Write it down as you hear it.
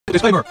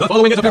Disclaimer, the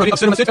following is a parody of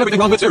Cinema 6 Everything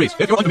Wrong With series.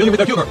 If you're unfamiliar with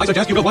their humor, I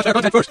suggest you go watch their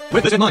content first.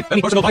 With this in mind,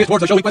 any personal bias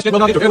towards the show in question will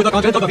not interfere with the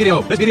content of the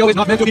video. This video is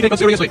not meant to be taken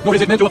seriously, nor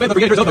is it meant to offend the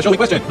creators of the show in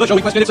question, the show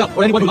in question itself,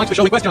 or anyone who likes the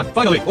show in question.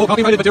 Finally, all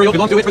copyrighted material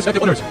belongs to its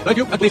respective owners. Thank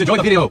you, and please enjoy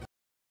the video.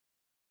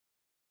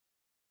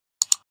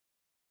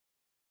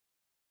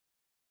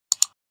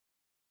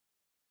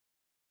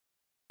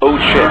 Oh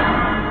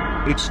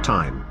shit. It's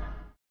time.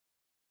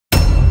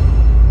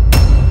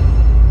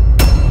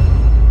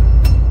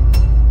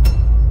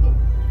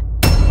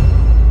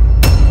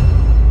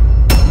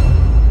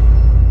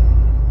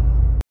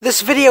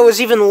 This video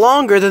is even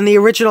longer than the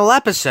original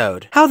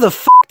episode. How the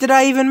f*** did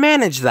I even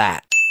manage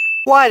that?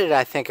 Why did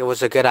I think it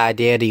was a good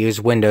idea to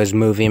use Windows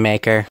Movie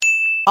Maker?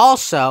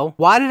 Also,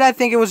 why did I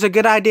think it was a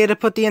good idea to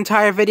put the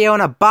entire video in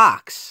a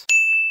box?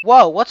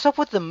 Whoa, what's up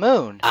with the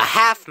moon? A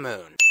half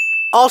moon.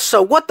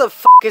 Also, what the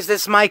f*** is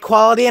this mic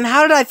quality, and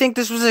how did I think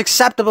this was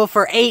acceptable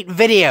for 8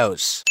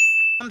 videos?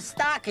 I'm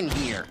stalking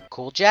here.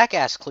 Cool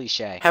jackass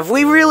cliche. Have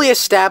we really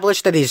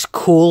established that he's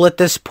cool at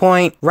this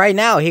point? Right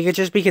now, he could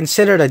just be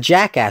considered a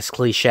jackass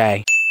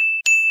cliche.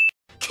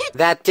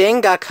 That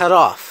ding got cut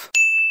off.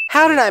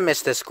 How did I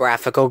miss this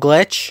graphical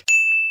glitch?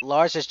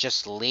 Lars is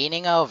just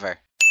leaning over.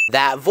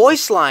 That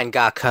voice line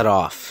got cut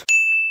off.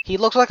 He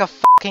looks like a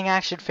fucking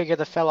action figure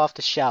that fell off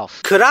the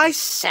shelf. Could I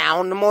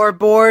sound more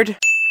bored?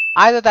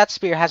 Either that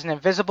spear has an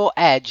invisible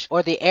edge,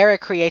 or the air it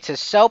creates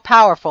is so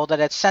powerful that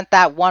it sent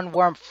that one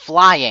worm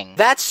flying.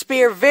 That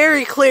spear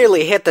very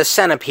clearly hit the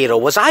centipedal.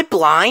 Was I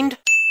blind?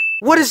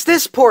 What is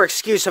this poor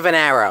excuse of an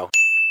arrow?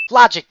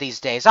 Logic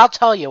these days, I'll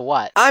tell you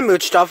what. I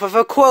mooched off of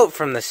a quote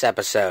from this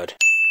episode.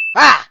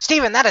 Ah!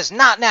 Steven, that is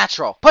not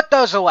natural! Put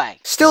those away!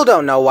 Still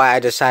don't know why I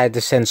decided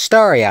to send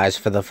Starry Eyes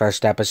for the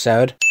first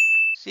episode.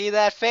 See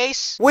that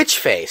face? Which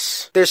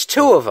face? There's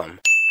 2 of them.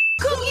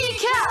 Cookie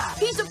Cat!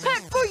 He's a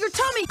pet for your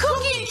tummy!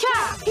 Cookie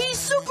Cat! He's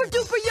super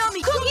duper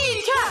yummy!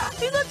 Cookie Cat!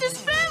 He left his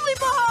family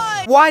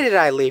behind! Why did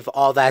I leave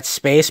all that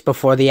space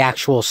before the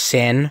actual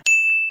sin?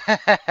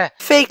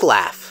 Fake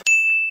laugh.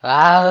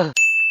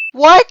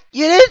 What?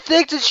 You didn't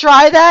think to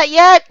try that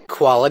yet?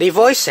 Quality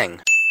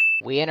voicing.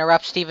 We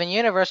interrupt Steven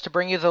Universe to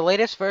bring you the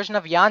latest version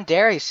of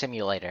Yandere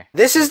Simulator.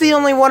 This is the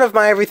only one of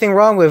my Everything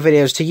Wrong With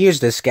videos to use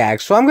this gag,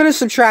 so I'm gonna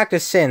subtract a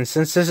sin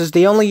since this is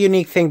the only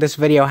unique thing this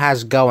video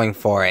has going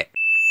for it.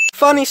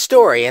 Funny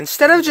story,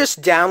 instead of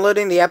just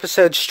downloading the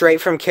episode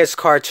straight from Kiss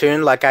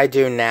Cartoon like I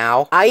do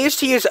now, I used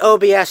to use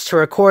OBS to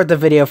record the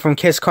video from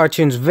Kiss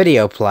Cartoon's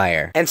video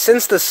player. And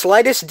since the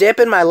slightest dip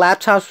in my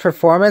laptop's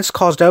performance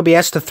caused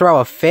OBS to throw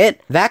a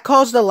fit, that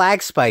caused a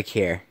lag spike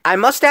here. I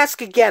must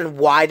ask again,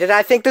 why did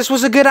I think this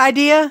was a good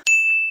idea?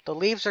 The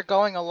leaves are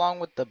going along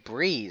with the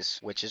breeze,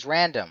 which is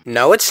random.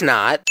 No, it's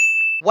not.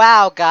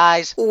 Wow,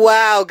 guys.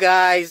 Wow,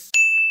 guys.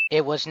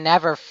 It was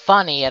never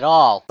funny at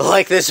all.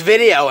 Like this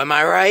video, am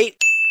I right?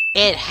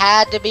 It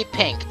had to be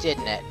pink,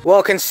 didn't it?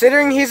 Well,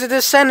 considering he's a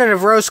descendant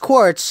of Rose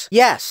Quartz,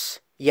 yes.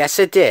 Yes,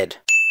 it did.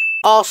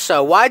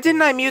 Also, why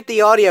didn't I mute the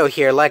audio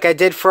here like I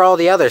did for all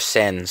the other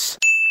sins?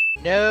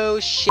 No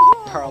shit,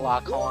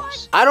 Sherlock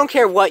Holmes. I don't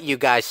care what you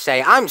guys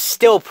say, I'm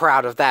still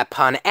proud of that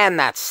pun and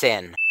that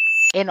sin.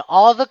 In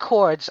all the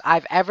chords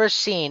I've ever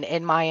seen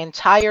in my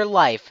entire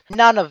life,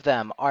 none of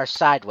them are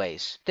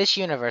sideways. This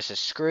universe is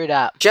screwed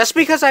up. Just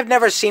because I've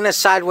never seen a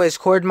sideways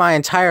chord my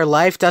entire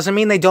life doesn't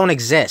mean they don't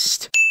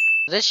exist.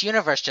 This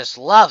universe just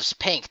loves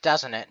pink,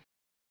 doesn't it?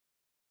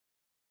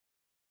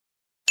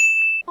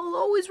 I'll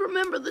always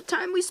remember the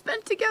time we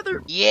spent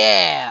together.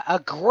 Yeah, a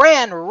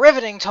grand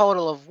riveting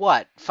total of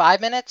what, 5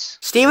 minutes?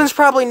 Steven's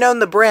probably known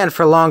the brand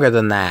for longer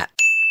than that.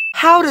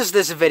 How does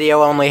this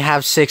video only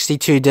have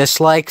 62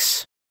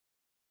 dislikes?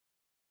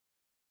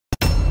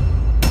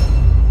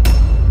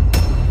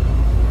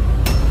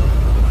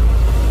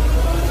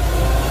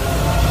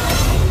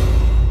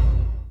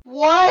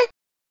 What?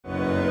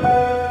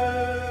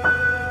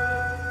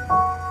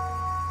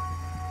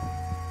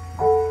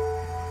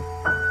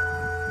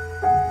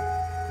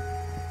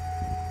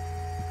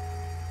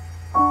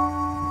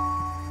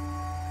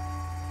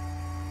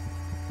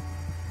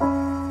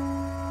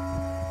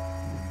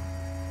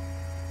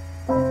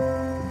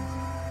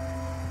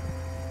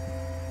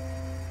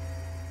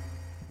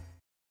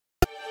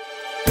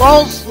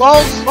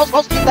 LOLs,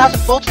 3,000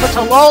 volts for to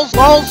LOLs,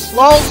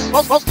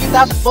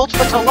 3,000 volts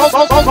for to LOLs,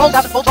 1,000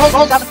 volts,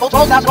 1,000 volts, 1,000 volts,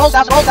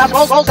 1,000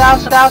 volts, 1,000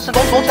 volts, 1,000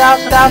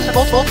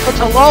 volts for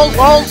to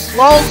LOLs,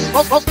 3,000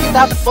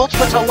 volts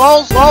for to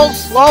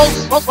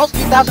LOLs,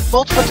 3,000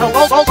 volts for to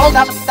LOLs,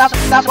 1,000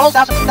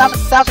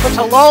 volts for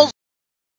to LOLs.